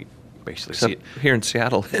 I mean, we basically see it here in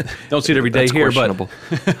Seattle. Don't see it every day here, but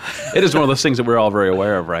it is one of those things that we're all very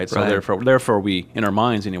aware of, right? So therefore, we, in our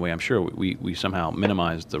minds anyway, I'm sure we somehow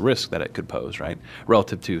minimize the risk that it could pose, right,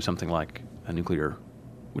 relative to something like a nuclear,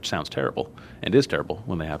 which sounds terrible and is terrible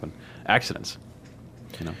when they happen, accidents.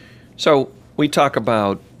 So we talk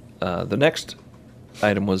about the next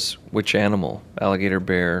item was which animal, alligator,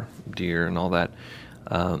 bear, deer, and all that,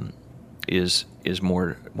 is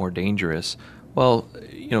more dangerous. Well,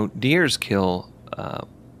 deers kill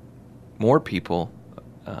more people,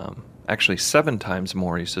 actually 7 times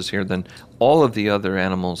more, he says here, than all of the other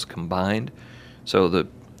animals combined. So the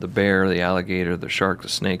bear, the alligator, the shark, the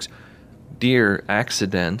snakes, deer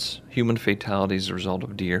accidents, human fatalities as a result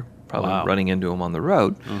of deer, probably running into them on the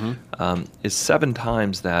road, is 7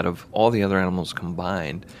 times that of all the other animals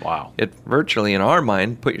combined. Wow. It virtually, in our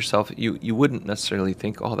mind, you wouldn't necessarily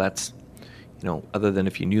think, oh, that's, other than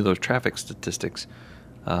if you knew those traffic statistics,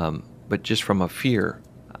 but just from a fear,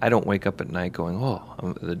 I don't wake up at night going, oh,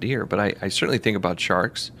 I'm the deer. But I certainly think about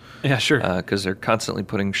sharks. Yeah, sure. Because they're constantly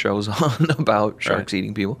putting shows on about sharks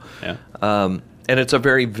eating people. Yeah. And it's a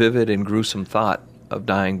very vivid and gruesome thought of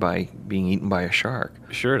dying by being eaten by a shark.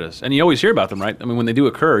 Sure it is. And you always hear about them, right? I mean, when they do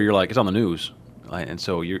occur, you're like, it's on the news. Right? And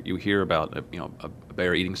so you hear about, a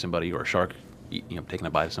bear eating somebody or a shark, taking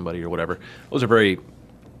a bite of somebody or whatever. Those are very...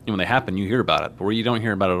 when they happen, you hear about it, but where you don't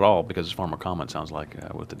hear about it at all because it's far more common, it sounds like,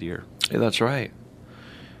 with the deer. Yeah, that's right.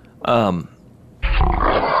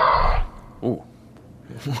 Ooh.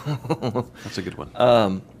 That's a good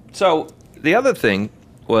one. So the other thing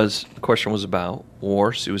the question was about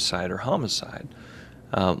war, suicide, or homicide.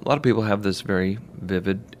 A lot of people have this very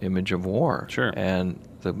vivid image of war. Sure. And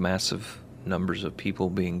the massive numbers of people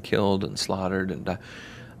being killed and slaughtered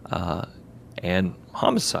and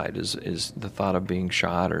homicide is the thought of being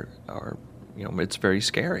shot or it's very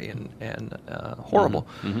scary and horrible.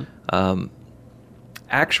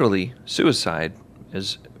 Actually, suicide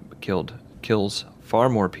kills far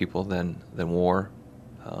more people than war,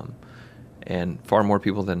 and far more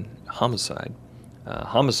people than homicide.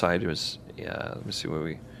 Homicide was let me see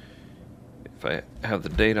if I have the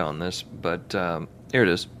data on this, but here it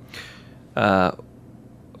is.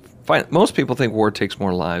 Most people think war takes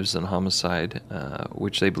more lives than homicide,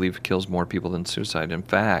 which they believe kills more people than suicide. In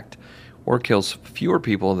fact, war kills fewer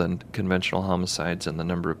people than conventional homicides, and the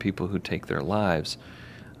number of people who take their lives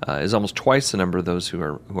is almost twice the number of those who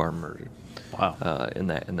are murdered. Wow! In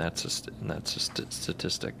that's a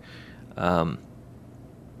statistic.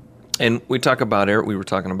 And we talk about we were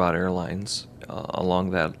talking about airlines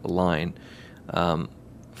along that line.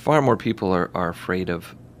 Far more people are afraid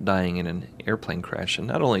of dying in an airplane crash, and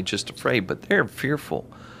not only just afraid, but they're fearful.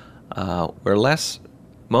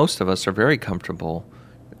 Most of us are very comfortable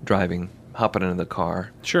driving, hopping into the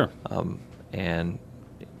car. Sure. And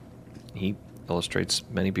he illustrates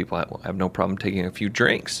many people have no problem taking a few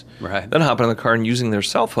drinks. Right. Then hopping in the car and using their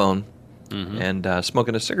cell phone and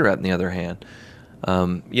smoking a cigarette in the other hand.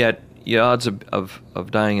 Yet the odds of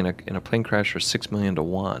dying in a plane crash are 6 million to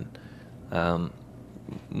 1.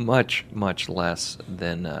 Much, much less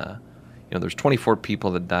than, there's 24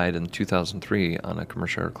 people that died in 2003 on a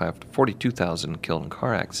commercial aircraft, 42,000 killed in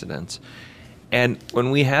car accidents. And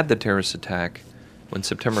when we had the terrorist attack, when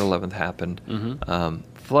September 11th happened,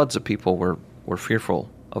 floods of people were fearful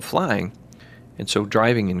of flying, and so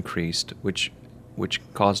driving increased, which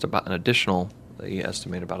caused about an additional, they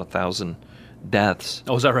estimate about 1,000 deaths.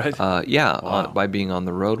 Oh, is that right? Yeah, Wow. by being on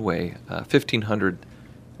the roadway, 1,500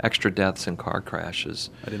 extra deaths in car crashes.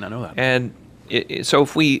 I did not know that. And So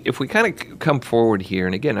if we kind of come forward here,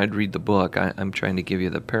 and again, I'd read the book. I'm trying to give you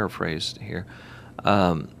the paraphrase here.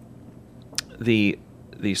 The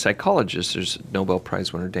psychologist, there's Nobel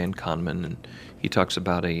Prize winner Dan Kahneman, and he talks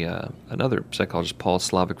about another psychologist, Paul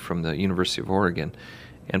Slovic from the University of Oregon,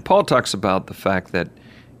 and Paul talks about the fact that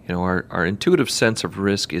our intuitive sense of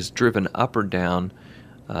risk is driven up or down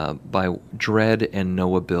by dread and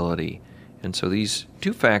knowability. And so these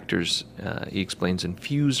two factors, he explains,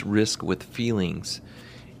 infuse risk with feelings.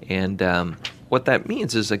 And what that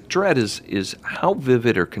means is like dread is how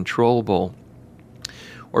vivid or controllable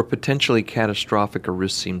or potentially catastrophic a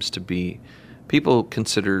risk seems to be. People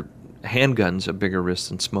consider handguns a bigger risk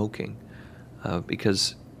than smoking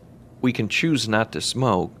because we can choose not to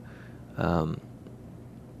smoke.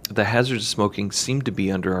 The hazards of smoking seem to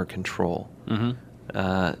be under our control.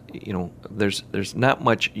 There's not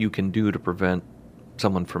much you can do to prevent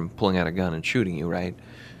someone from pulling out a gun and shooting you, right?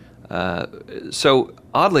 So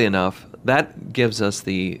oddly enough, that gives us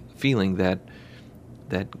the feeling that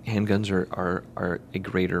handguns are a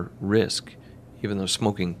greater risk, even though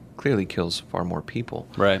smoking clearly kills far more people.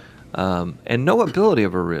 Right. And knowability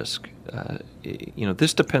of a risk.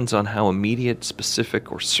 This depends on how immediate,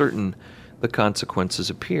 specific, or certain the consequences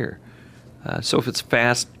appear. So if it's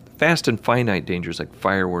fast and finite dangers like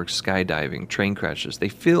fireworks, skydiving, train crashes, they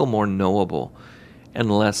feel more knowable and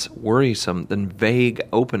less worrisome than vague,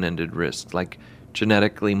 open-ended risks like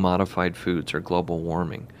genetically modified foods or global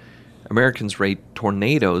warming. Americans rate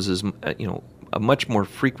tornadoes as a much more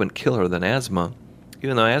frequent killer than asthma,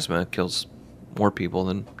 even though asthma kills more people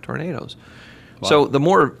than tornadoes. Wow. So the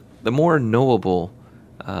more knowable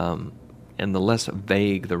and the less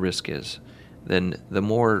vague the risk is, then the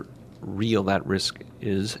more real that risk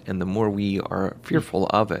is, and the more we are fearful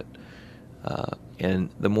of it,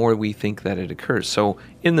 and the more we think that it occurs. So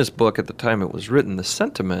in this book, at the time it was written, the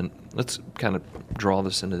sentiment, let's kind of draw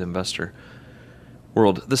this into the investor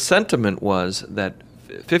world. The sentiment was that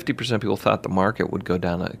 50% of people thought the market could go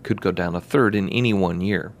down a third in any one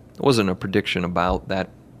year. It wasn't a prediction about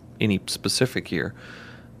that any specific year,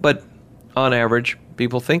 but on average,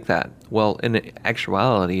 people think that. Well, in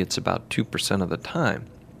actuality, it's about 2% of the time.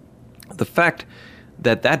 The fact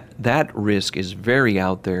that risk is very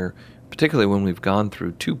out there, particularly when we've gone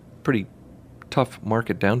through two pretty tough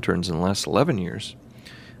market downturns in the last 11 years,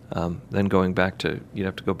 then you'd have to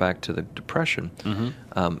go back to the Depression.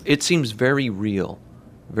 It seems very real,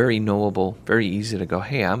 very knowable, very easy to go,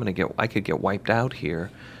 hey, I could get wiped out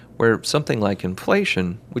here. Where something like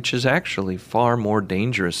inflation, which is actually far more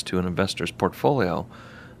dangerous to an investor's portfolio,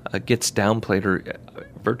 gets downplayed or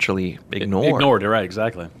virtually ignored. Ignored, right,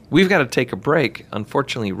 exactly. We've got to take a break,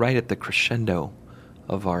 unfortunately, right at the crescendo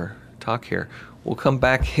of our talk here. We'll come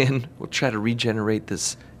back in. We'll try to regenerate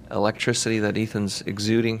this electricity that Ethan's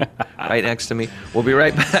exuding right next to me. We'll be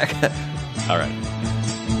right back. All right.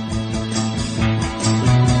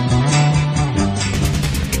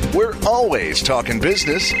 We're always talking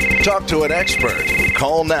business. Talk to an expert.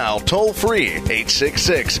 Call now toll free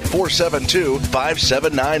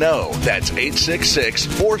 866-472-5790. That's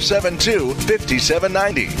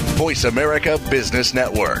 866-472-5790. Voice America Business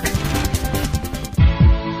Network.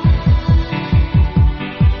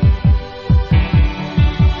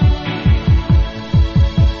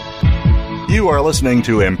 You are listening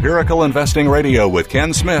to Empirical Investing Radio with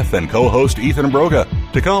Ken Smith and co-host Ethan Broga.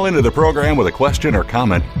 To call into the program with a question or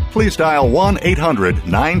comment, please dial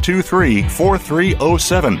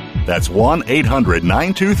 1-800-923-4307. That's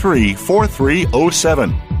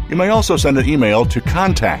 1-800-923-4307. You may also send an email to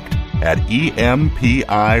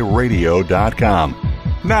contact@empiradio.com.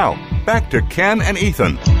 Now, back to Ken and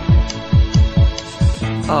Ethan.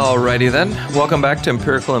 Alrighty then. Welcome back to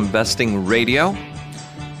Empirical Investing Radio.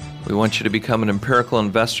 We want you to become an empirical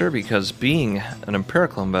investor because being an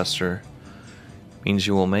empirical investor means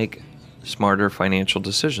you will make smarter financial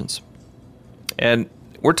decisions. And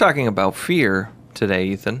we're talking about fear today,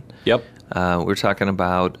 Ethan. Yep. We're talking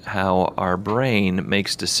about how our brain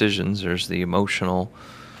makes decisions. There's the emotional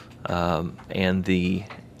and the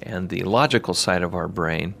logical side of our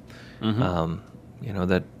brain.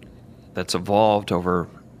 That's evolved over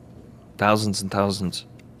thousands and thousands.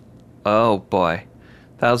 Oh boy.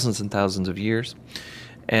 Thousands and thousands of years.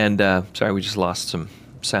 And sorry, we just lost some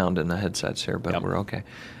sound in the headsets here, but We're okay.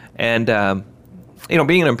 And,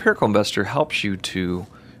 being an empirical investor helps you to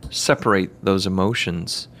separate those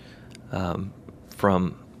emotions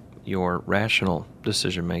from your rational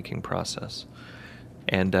decision-making process.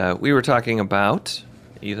 And we were talking about,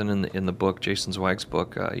 even in the book, Jason Zweig's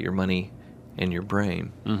book, Your Money and Your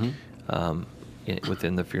Brain.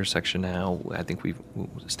 within the fear section now, I think we've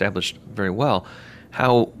established very well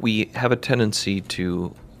how we have a tendency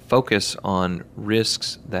to focus on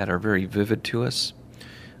risks that are very vivid to us,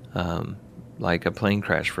 like a plane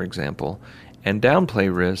crash, for example, and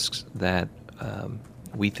downplay risks that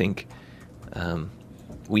we think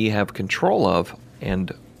we have control of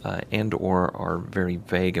and or are very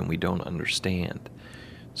vague and we don't understand.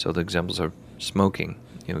 So the examples are smoking.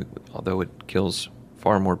 Although it kills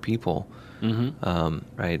far more people,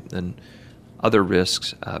 right, than other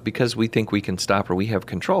risks, because we think we can stop or we have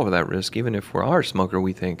control over that risk. Even if we are a smoker,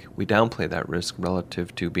 we think we downplay that risk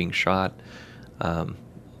relative to being shot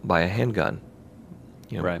by a handgun,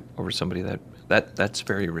 right, over somebody that's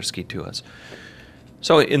very risky to us.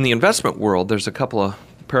 So in the investment world, there's a couple of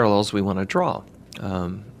parallels we want to draw,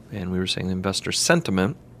 and we were saying the investor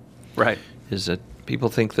sentiment, right, is that people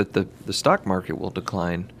think that the stock market will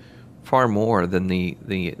decline far more than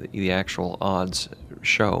the actual odds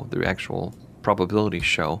show, the actual probabilities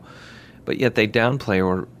show, but yet they downplay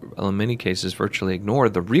or in many cases virtually ignore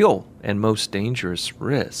the real and most dangerous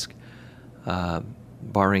risk,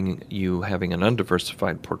 barring you having an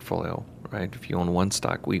undiversified portfolio, right? If you own one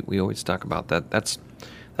stock, we always talk about that. That's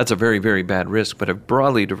a very, very bad risk, but a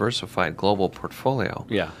broadly diversified global portfolio,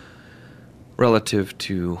 relative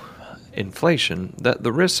to inflation, that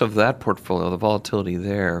the risks of that portfolio, the volatility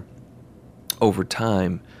there over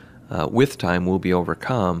time, with time, will be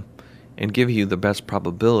overcome and give you the best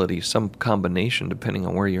probability. Some combination, depending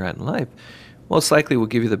on where you're at in life, most likely will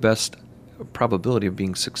give you the best probability of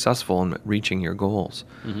being successful in reaching your goals.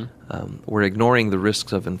 Where ignoring the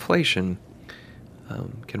risks of inflation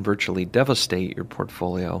can virtually devastate your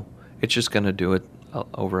portfolio. It's just going to do it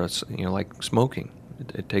over like smoking.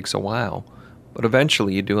 It takes a while. But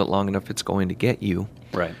eventually you do it long enough, it's going to get you,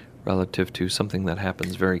 right, relative to something that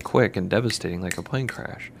happens very quick and devastating like a plane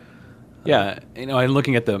crash. Yeah, I'm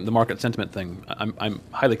looking at the market sentiment thing. I'm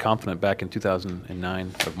highly confident back in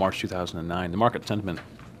 2009, of March 2009, the market sentiment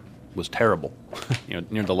was terrible,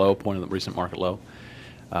 near the low point of the recent market low.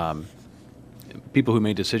 People who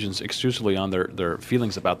made decisions exclusively on their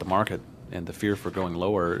feelings about the market and the fear for going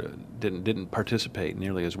lower didn't participate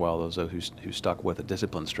nearly as well as those who stuck with a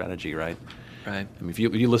disciplined strategy, right? Right. I mean, if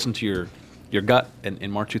you listen to your gut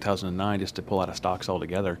in March 2009 just to pull out of stocks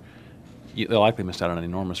altogether, they'll likely missed out on an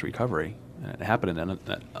enormous recovery. It happened in an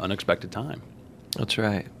unexpected time. That's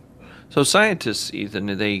right. So scientists, Ethan,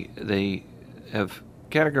 they have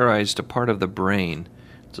categorized a part of the brain.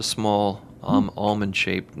 It's a small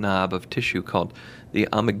almond-shaped knob of tissue called the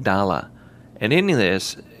amygdala. And in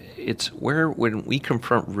this, it's where when we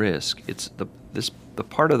confront risk, it's the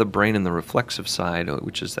part of the brain in the reflexive side,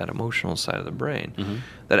 which is that emotional side of the brain,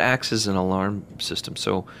 that acts as an alarm system.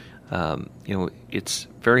 So, it's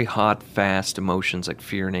very hot, fast emotions like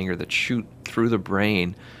fear and anger that shoot through the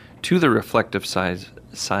brain to the reflective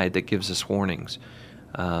side that gives us warnings.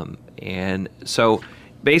 And so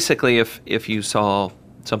basically if you saw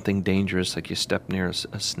something dangerous, like you step near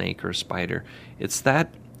a snake or a spider, it's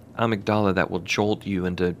that amygdala that will jolt you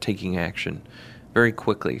into taking action very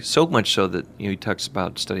quickly. So much so that he talks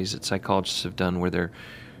about studies that psychologists have done where they're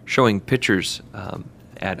showing pictures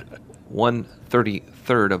at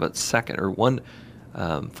 1/33rd of a second, or one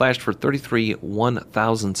flashed for 33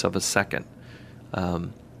 1,000ths of a second,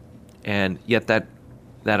 and yet that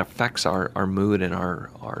affects our mood and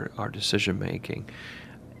our decision making.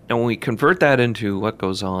 And when we convert that into what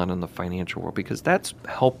goes on in the financial world, because that's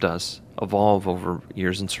helped us evolve over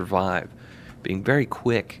years and survive, being very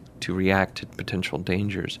quick to react to potential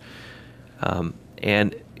dangers,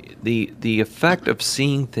 and the effect of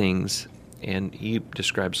seeing things. And he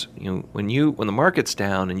describes, when the market's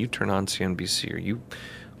down and you turn on CNBC or you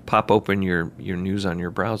pop open your news on your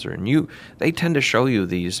browser, and they tend to show you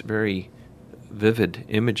these very vivid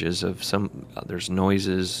images of there's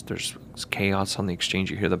noises, there's chaos on the exchange.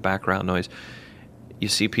 You hear the background noise. You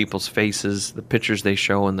see people's faces. The pictures they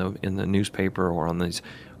show in the newspaper or on these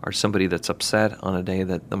are somebody that's upset on a day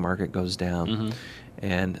that the market goes down,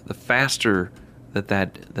 and the faster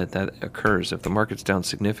that occurs. If the market's down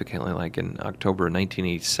significantly, like in October of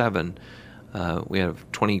 1987, we had a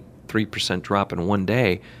 23% drop in one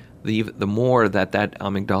day, the more that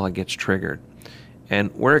amygdala gets triggered. And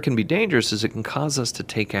where it can be dangerous is it can cause us to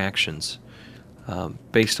take actions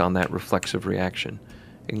based on that reflexive reaction.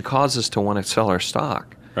 It can cause us to want to sell our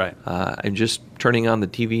stock. Right. And just turning on the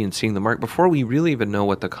TV and seeing the market before we really even know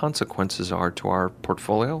what the consequences are to our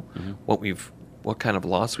portfolio, what kind of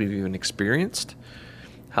loss we've even experienced,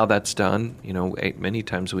 how that's done. Many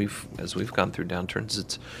times as we've gone through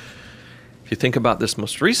downturns, if you think about this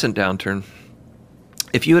most recent downturn,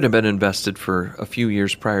 if you had been invested for a few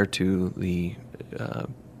years prior to the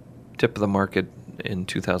tip of the market in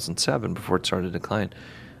 2007 before it started to decline,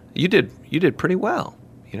 you did pretty well.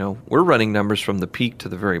 We're running numbers from the peak to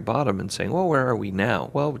the very bottom and saying, well, where are we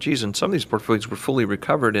now? Well, geez, and some of these portfolios were fully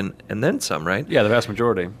recovered and then some, right? Yeah, the vast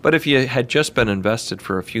majority. But if you had just been invested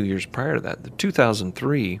for a few years prior to that, the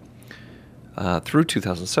 2003 through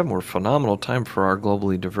 2007 were a phenomenal time for our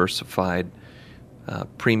globally diversified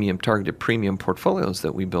targeted premium portfolios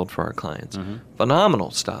that we build for our clients. Mm-hmm.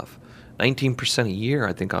 Phenomenal stuff. 19% a year,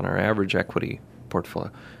 I think, on our average equity portfolio.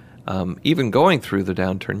 Even going through the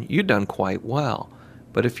downturn, you've done quite well.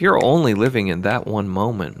 But if you're only living in that one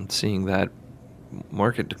moment and seeing that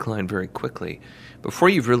market decline very quickly, before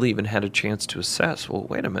you've really even had a chance to assess, well,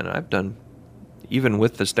 wait a minute, even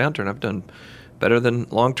with this downturn, I've done better than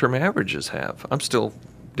long-term averages have. I'm still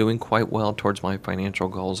doing quite well towards my financial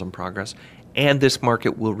goals and progress, and this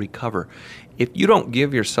market will recover. If you don't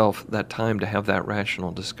give yourself that time to have that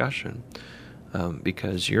rational discussion,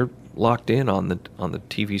 because you're locked in on the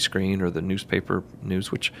TV screen or the newspaper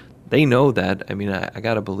news, which they know that. I mean, I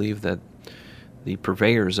got to believe that the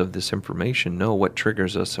purveyors of this information know what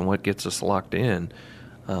triggers us and what gets us locked in.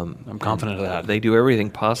 I'm confident of that. They do everything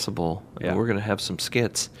possible. Yeah. We're going to have some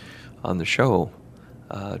skits on the show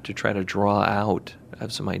to try to draw out,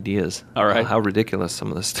 have some ideas. All right. How ridiculous some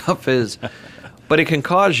of this stuff is. But it can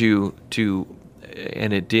cause you to,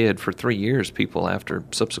 and it did for 3 years, people after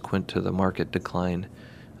subsequent to the market decline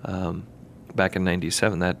back in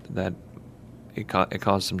 97, that it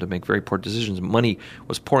caused them to make very poor decisions. Money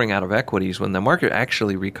was pouring out of equities when the market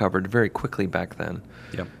actually recovered very quickly back then.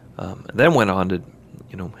 Yep. Then went on to,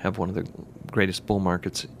 have one of the greatest bull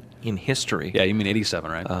markets in history. Yeah, you mean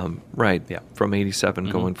 87, right? Right. Yeah. From 87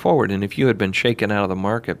 going forward. And if you had been shaken out of the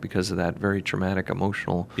market because of that very traumatic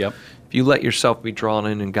emotional, Yep. if you let yourself be drawn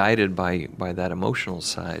in and guided by that emotional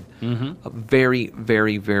side, a very,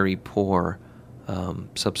 very, very poor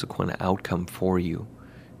subsequent outcome for you.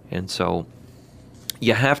 And so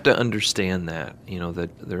you have to understand that, that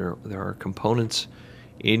there are components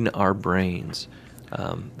in our brains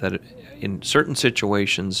that in certain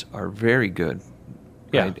situations are very good.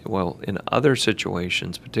 Yeah. Right? Well, in other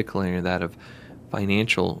situations, particularly in that of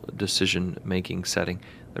financial decision-making setting,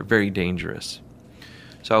 they're very dangerous.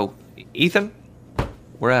 So, Ethan,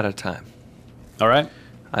 we're out of time. All right.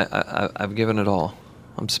 I've given it all.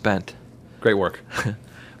 I'm spent. Great work.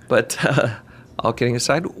 But all kidding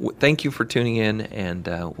aside, thank you for tuning in, and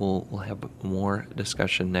we'll have more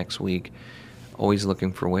discussion next week. Always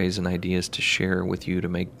looking for ways and ideas to share with you to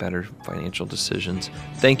make better financial decisions.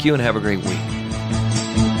 Thank you, and have a great week.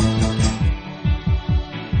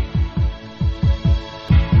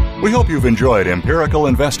 We hope you've enjoyed Empirical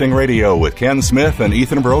Investing Radio with Ken Smith and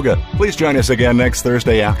Ethan Broga. Please join us again next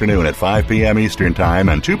Thursday afternoon at 5 p.m. Eastern Time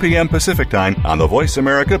and 2 p.m. Pacific Time on the Voice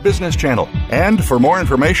America Business Channel. And for more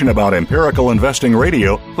information about Empirical Investing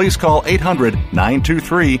Radio, please call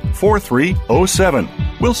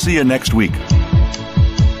 800-923-4307. We'll see you next week.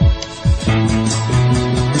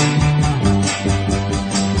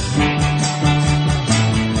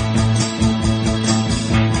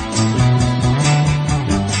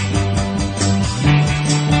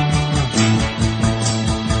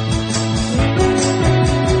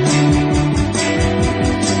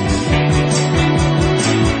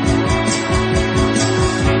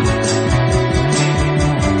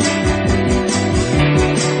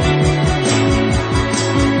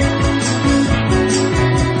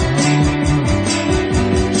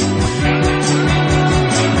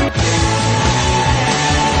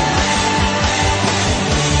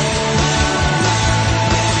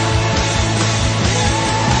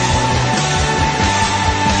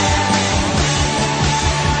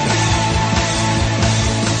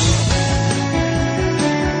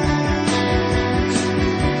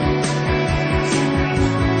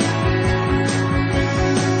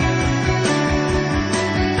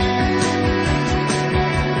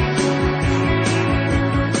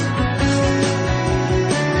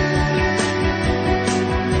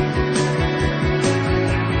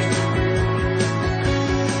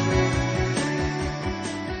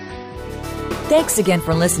 Thanks again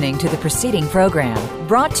for listening to the preceding program,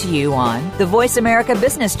 brought to you on the Voice America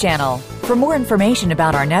Business Channel. For more information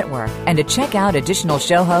about our network and to check out additional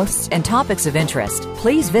show hosts and topics of interest,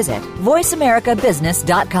 please visit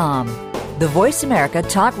voiceamericabusiness.com. The Voice America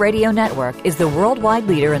Talk Radio Network is the worldwide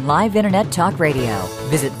leader in live Internet talk radio.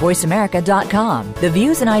 Visit voiceamerica.com. The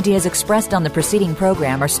views and ideas expressed on the preceding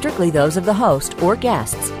program are strictly those of the host or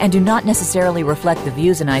guests and do not necessarily reflect the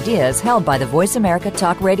views and ideas held by the Voice America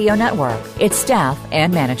Talk Radio Network, its staff,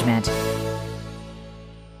 and management.